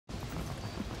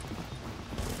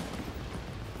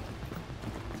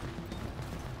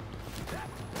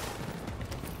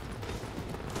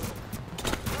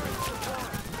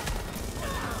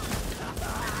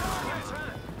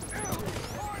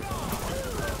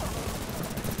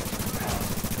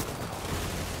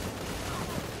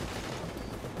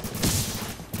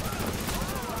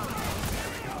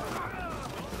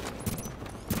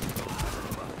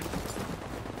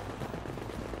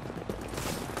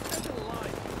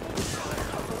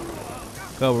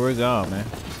Go, we're gone, man.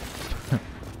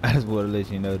 I just want to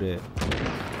let you know that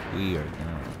we are gone.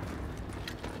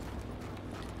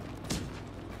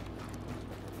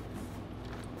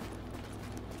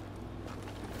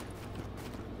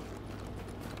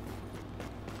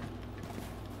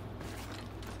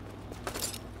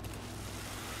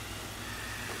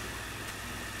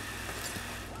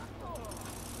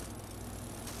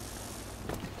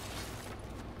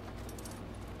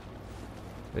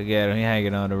 Look at him, he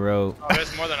hanging on the rope. Oh,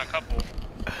 there's more than a couple.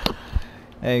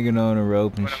 Hanging on the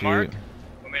rope and shit. Mark?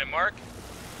 Want me to mark?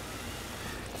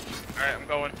 Alright, I'm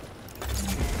going.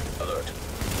 Alert.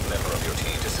 Member of your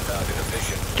team disavowed in a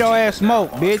vision. Get your ass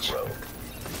smoke, bitch.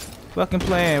 Fucking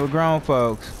playing with grown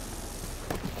folks.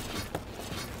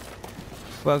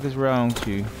 Fuck is wrong with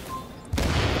you?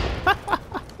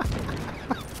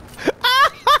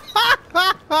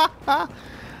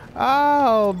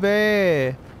 Oh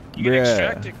man. You get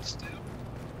extracted still.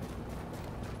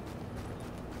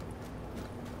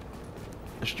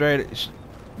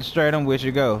 Straight, I'm with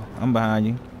you. Go. I'm behind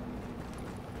you.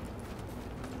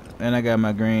 And I got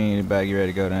my green about to get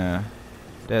ready to go down.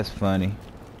 That's funny.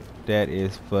 That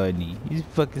is funny. You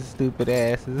fucking stupid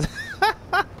asses.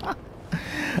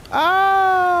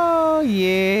 Oh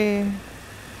yeah.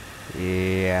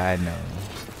 Yeah, I know.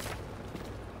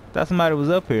 Thought somebody was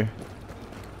up here.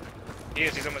 He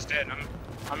is. He's almost dead.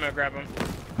 I'm gonna grab him.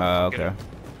 Oh, okay.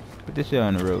 Put this shit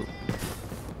on the rope.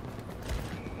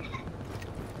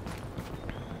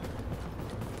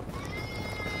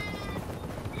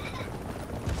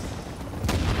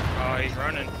 Oh, he's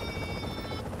running.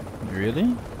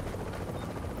 Really?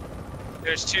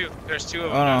 There's two. There's two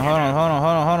of them. Hold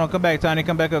on. Come back, Tiny.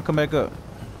 Come back up. Come back up.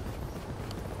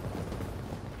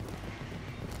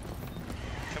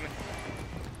 Come in.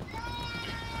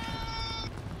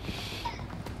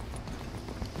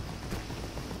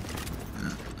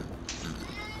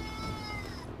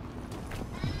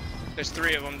 There's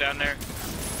three of them down there.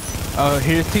 Oh,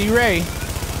 here's T-Ray.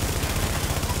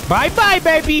 Bye-bye,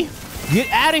 baby. Get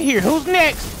out of here. Who's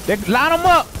next? Line them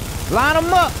up. Line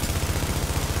them up.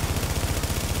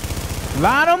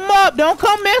 Line them up. Don't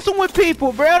come messing with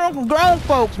people, bro. Don't grown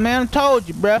folks, man. I told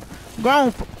you, bro.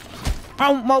 Grown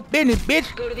more business,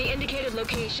 bitch. Go to the indicated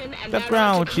location and what's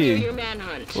wrong with you? Your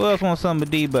manhunt. Who else wants some of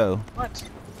Debo? What?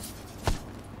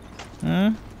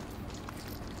 Hmm?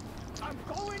 I'm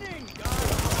going in.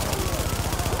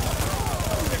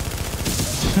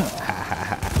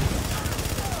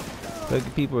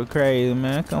 Look, people are crazy,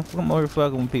 man. Come over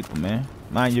fucking with people, man.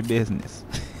 Mind your business.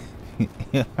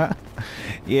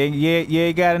 Yeah,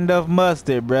 you got enough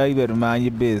mustard, bro. You better mind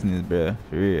your business, bro.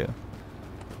 For real.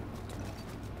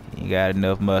 You got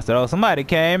enough mustard. Oh, somebody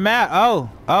came out.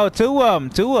 Oh, two of them.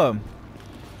 Two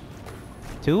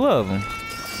of them.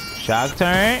 Shock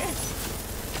turn.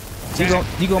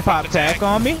 You gonna pop tack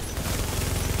on me?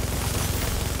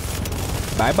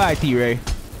 Bye-bye, T-Ray.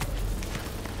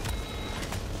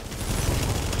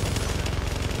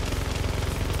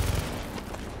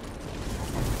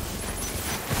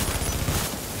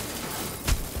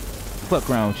 Fuck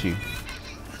around with you.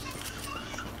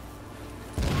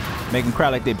 Make him cry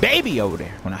like that baby over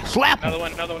there when I slap him.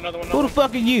 Another one. Who the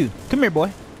fuck are you? Come here, boy.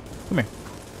 Come here.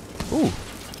 Ooh.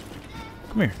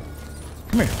 Come here.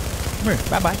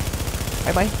 Bye-bye.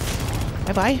 Bye-bye.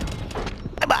 Bye-bye.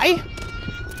 Bye-bye.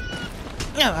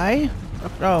 Bye-bye.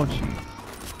 What's wrong with you?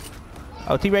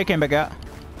 Oh, T-Ray came back out.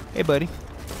 Hey, buddy.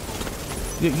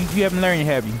 You haven't learned yet,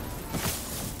 have you?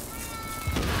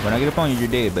 When I get up on you, you're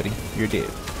dead, buddy. You're dead.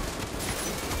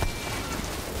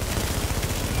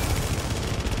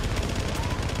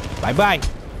 Bye-bye.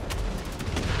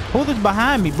 Who's this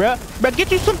behind me, bruh? Bruh,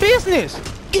 get you some business.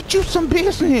 Get you some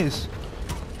business.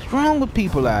 What's wrong with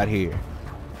people out here?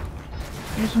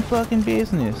 Get some fucking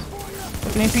business.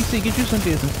 Fucking NPC, get you some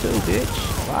business too,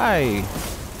 bitch. Bye.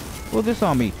 What's this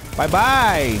on me?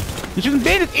 Bye-bye. Get you some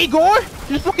business, Igor.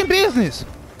 Get fucking business.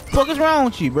 What is wrong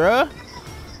with you, bruh?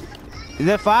 Is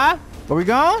that 5? Are we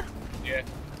gone? Yeah,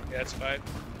 it's 5.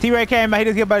 T-Ray came out. He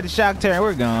just get by the shock turn.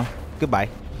 We're gone. Goodbye.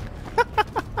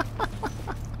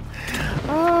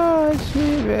 Oh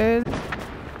shit, man.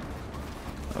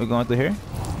 Are we going through here?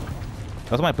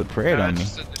 Oh, somebody put prayer on me.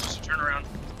 Just a turnaround.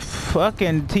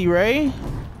 Fucking T-Ray.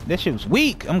 That shit was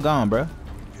weak. I'm gone, bro.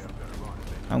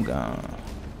 I'm gone.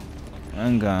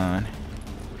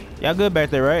 Y'all good back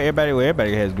there, right?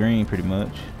 Everybody has green pretty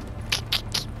much.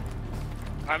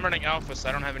 I'm running alpha, so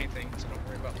I don't have anything, so don't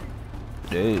worry about me.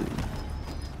 Dude.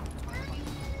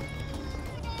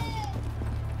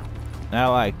 I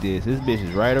like this. This bitch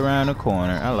is right around the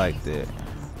corner. I like that.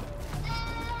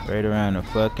 Right around the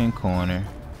fucking corner.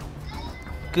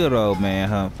 Good old man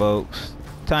hunt, folks.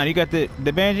 Tiny, you got the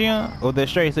Banshee on? Or the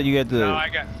straight so you got the... No, I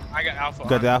got Alpha.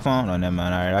 Got the iPhone? Oh, never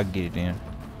mind. Alright, I'll get it then.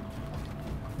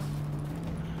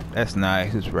 That's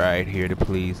nice. It's right here to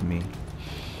please me.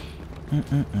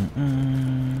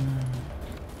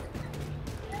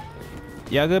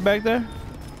 Y'all good back there?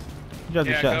 Drop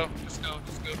the Yeah, shot. go. Let's go.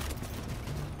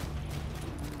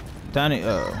 Tiny,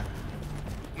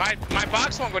 My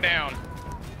box won't go down.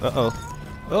 Uh-oh.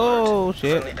 Oh,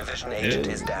 shit. Friendly division agent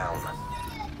is down.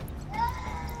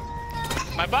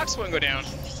 My box won't go down.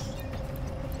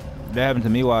 That happened to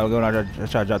me a while ago and I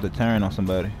tried to drop the turn on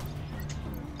somebody.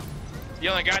 You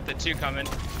only got the 2 coming.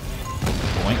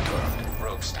 Boink.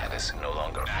 Rogue status no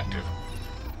longer active.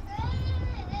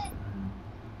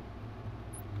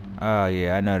 Oh,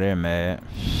 yeah, I know they're mad.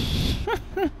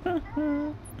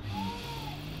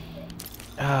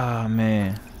 Oh,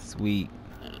 man. Sweet.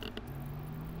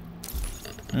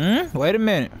 Wait a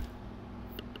minute.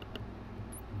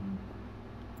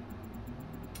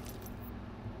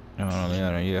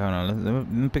 Hold on. Let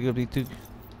me pick up these 2.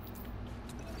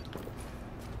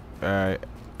 Alright.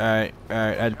 I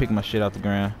had to pick my shit off the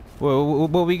ground.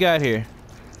 What we got here?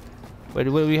 What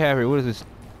do we have here? What is this?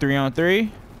 3-on-3?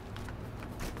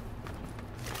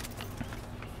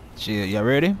 Shit, y'all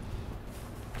ready?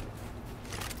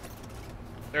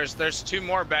 There's 2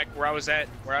 more back where I was dead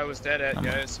at,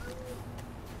 guys.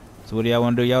 So what do y'all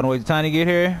want to do? Y'all want to wait till time to get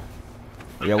here?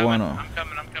 Or y'all want to? I'm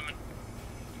coming.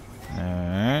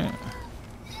 Alright.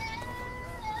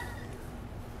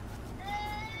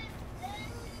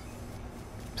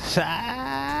 You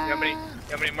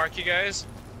want me to mark you guys?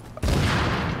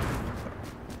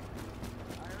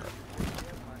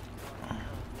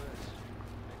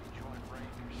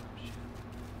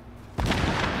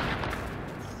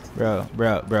 Bro,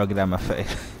 get out of my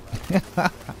face. Get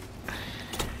out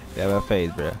of my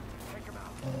face, bro.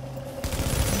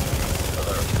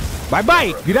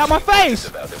 Bye, get out my face!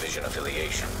 About division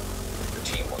affiliation. The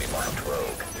team will be marked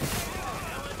rogue.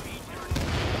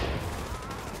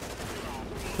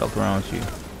 What's wrong with you?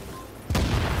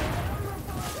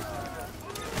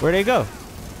 Where'd they go?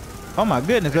 Oh my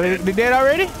goodness, are they dead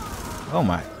already? Oh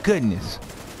my goodness.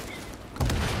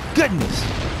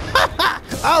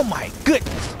 Oh my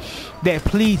goodness. That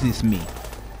pleases me.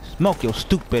 Smoke your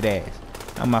stupid ass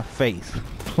on my face.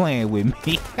 Playing with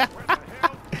me.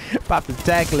 Pop the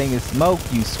tackling and smoke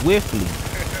you swiftly.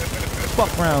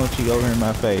 Fuck around with you over in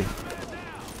my face.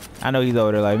 I know he's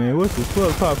over there like, man, what's the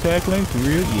fuck? Pop tackling for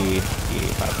real? Yeah,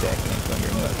 pop tackling from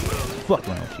your mother. Fuck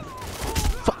around with you.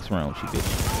 Fuck's wrong with you, bitch?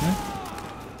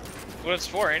 What it's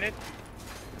for, ain't it?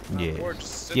 Yeah. Or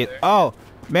just sit Yeah. there. Oh,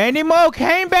 Manny Mo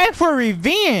came back for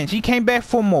revenge. He came back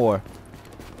for more.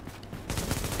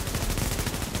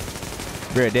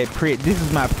 Bruh, this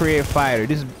is my Pred fighter.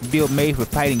 This is build made for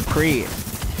fighting Pred.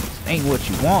 Ain't what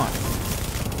you want.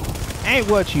 Ain't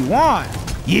what you want.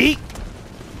 Yeet.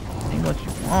 Ain't what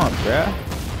you want, bruh.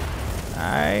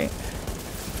 Alright.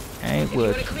 Ain't If you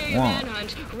want to what clear you your want.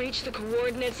 manhunt, reach the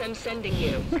coordinates I'm sending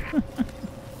you.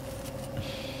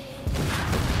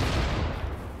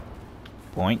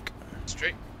 Boink.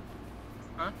 Straight.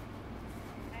 Huh?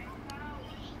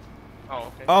 Oh,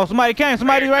 okay. Oh, somebody came.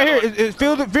 Somebody right here. Right, It's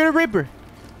Fear the Reaper.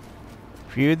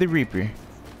 Fear the Reaper.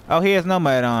 Oh, he has no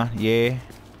mat on. Yeah.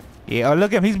 Yeah. Oh,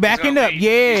 look at him. He's backing up.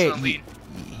 Yeah.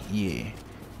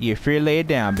 Yeah. Fear, lay it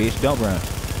down, bitch. Don't run.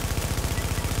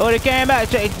 Oh, they came out.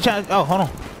 Oh, hold on.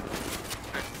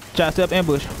 Try to set up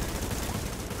ambush.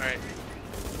 Alright.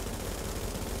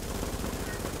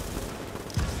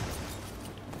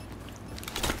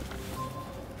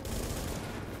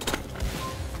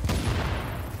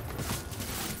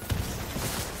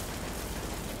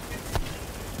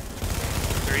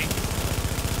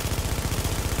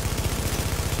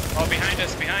 Oh, behind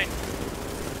us, behind.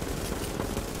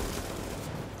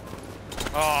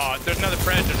 Oh, there's another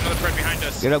Pred behind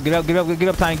us. Get up,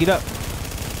 Tiny, get up.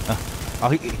 Oh,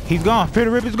 he's gone. Fear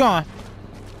the Ripper's gone.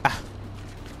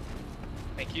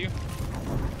 Thank you.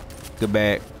 Get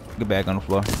back on the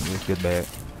floor. Just get back.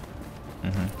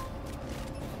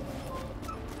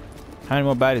 How many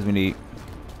more bodies we need?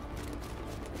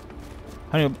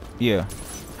 How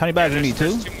many bodies we need?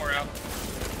 Two? There's 2 more out.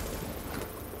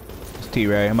 It's T,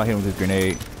 right? I'm about to hit him with this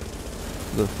grenade.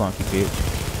 Little funky bitch.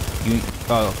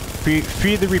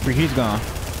 Fear the Reaper, he's gone.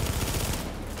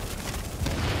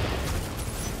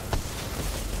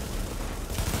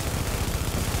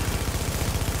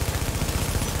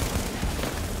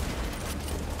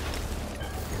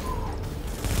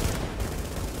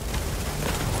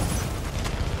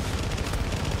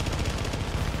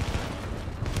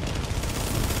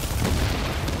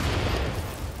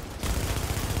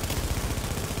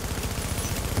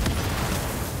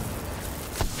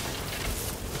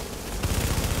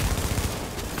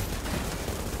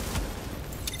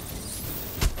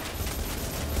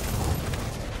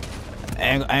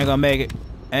 ain't gonna make it.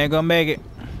 Ain't gonna make it.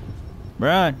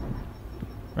 Run.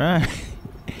 Run.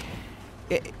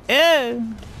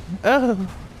 Oh.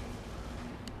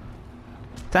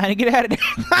 Tiny, get out of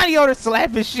there. Tiny on her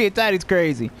slapping shit. Tiny's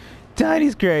crazy.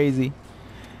 Tiny's crazy.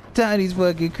 Tiny's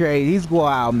fucking crazy. He's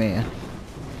wild, man.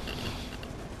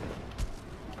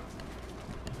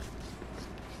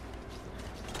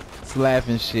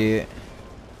 Slapping shit.